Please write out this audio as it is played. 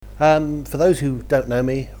For those who don't know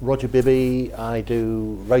me, Roger Bibby. I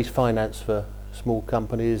do raise finance for small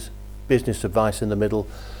companies, business advice in the middle,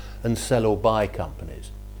 and sell or buy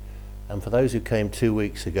companies. And for those who came 2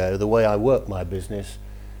 weeks ago, the way I work my business,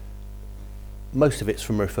 most of it's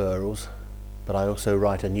from referrals, but I also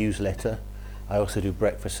write a newsletter. I also do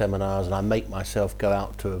breakfast seminars, and I make myself go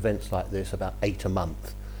out to events like this about 8 a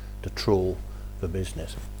month to trawl for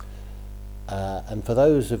business. And for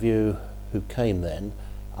those of you who came then,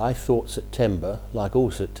 I thought September, like all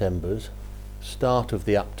Septembers, start of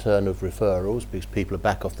the upturn of referrals, because people are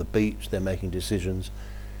back off the beach, they're making decisions,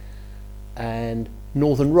 and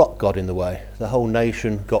Northern Rock got in the way. The whole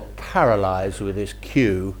nation got paralysed with this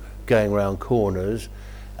queue going around corners,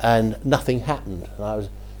 and nothing happened. And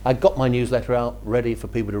I got my newsletter out ready for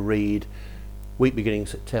people to read, week beginning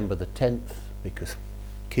September the 10th, because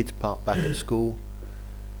kids parked back at school,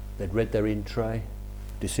 they'd read their in-tray,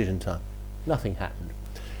 decision time. Nothing happened.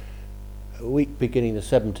 A week beginning the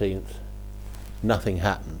 17th, nothing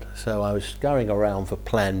happened. So I was scurrying around for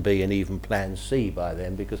plan B and even plan C by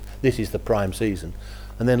then, because this is the prime season.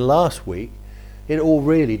 And then last week, it all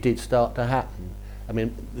really did start to happen. I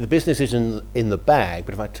mean, the business is in the bag,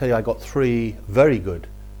 but if I tell you I got 3 very good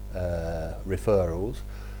referrals.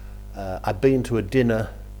 I've been to a dinner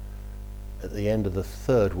at the end of the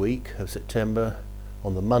 3rd week of September.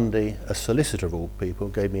 On the Monday, a solicitor of all people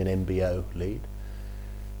gave me an MBO lead.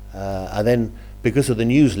 And then, because of the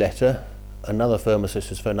newsletter, another firm of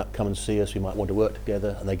solicitors phoned up, come and see us, we might want to work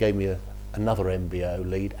together, and they gave me another MBO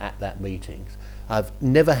lead at that meeting. I've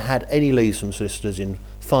never had any leads from solicitors in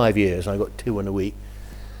 5 years, and I got 2 in a week.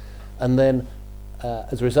 And then,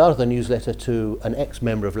 as a result of the newsletter to an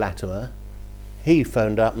ex-member of Latimer, he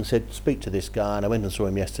phoned up and said, speak to this guy, and I went and saw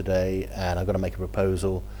him yesterday, and I've got to make a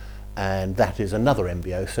proposal, and that is another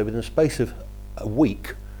MBO. So within the space of a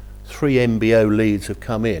week, 3 MBO leads have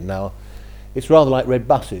come in. Now, it's rather like red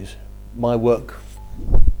buses. My work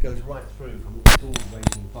goes right through from it's all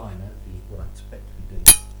raising finance, which is what I expect to be doing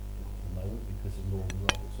at the moment because of Northern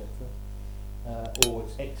Rock, etc. Or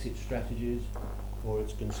it's exit strategies, or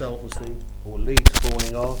it's consultancy, or leads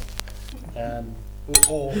falling off,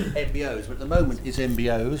 or MBOs. But at the moment it's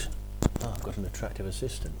MBOs. Oh, I've got an attractive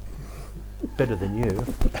assistant. Better than you.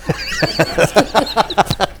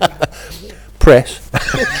 Press.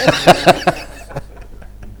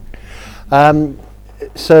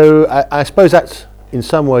 So I suppose that's in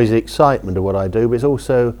some ways the excitement of what I do, but it's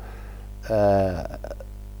also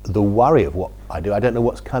the worry of what I do. I don't know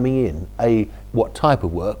what's coming in, what type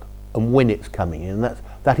of work, and when it's coming in.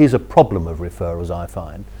 That is a problem of referrals, I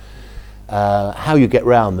find. How you get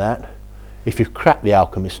round that, if you've cracked the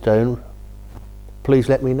alchemist stone, please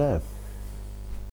let me know.